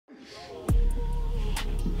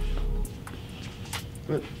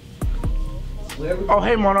Oh,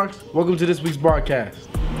 hey Monarchs, welcome to this week's broadcast.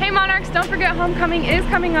 Hey Monarchs, don't forget homecoming is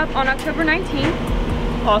coming up on October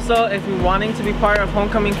 19th. Also, if you're wanting to be part of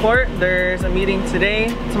Homecoming Court, there's a meeting today,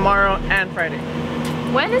 tomorrow, and Friday.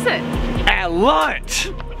 When is it? At lunch!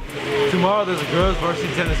 Tomorrow there's a girls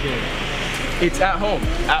varsity tennis game. It's at home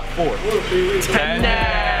at 4.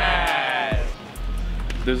 Tennis!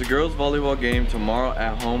 There's a girls volleyball game tomorrow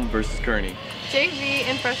at home versus Kearney. JV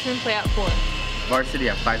and freshmen play at 4. Varsity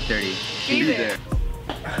at 5:30. Be there.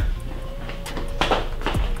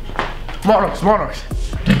 Monarchs,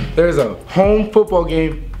 there's a home football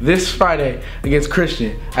game this Friday against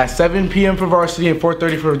Christian at 7 p.m. for varsity and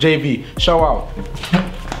 4:30 for JV. Show out.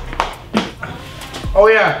 Oh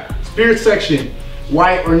yeah, spirit section,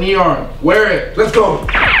 white or neon, wear it, let's go.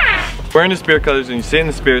 Wearing the spirit colors and you sit in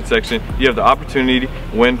the spirit section, you have the opportunity to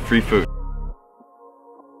win free food.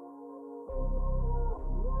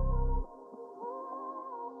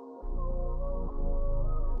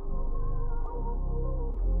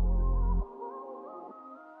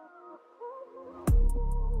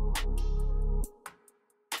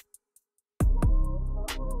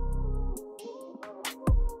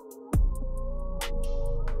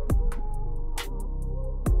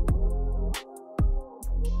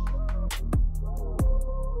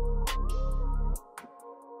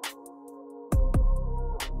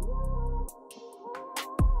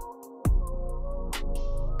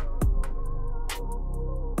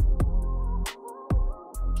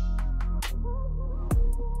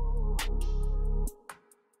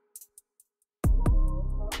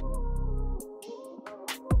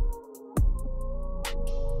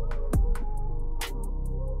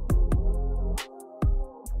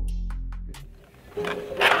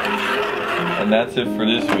 And that's it for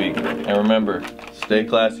this week. And remember, stay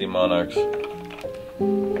classy, Monarchs.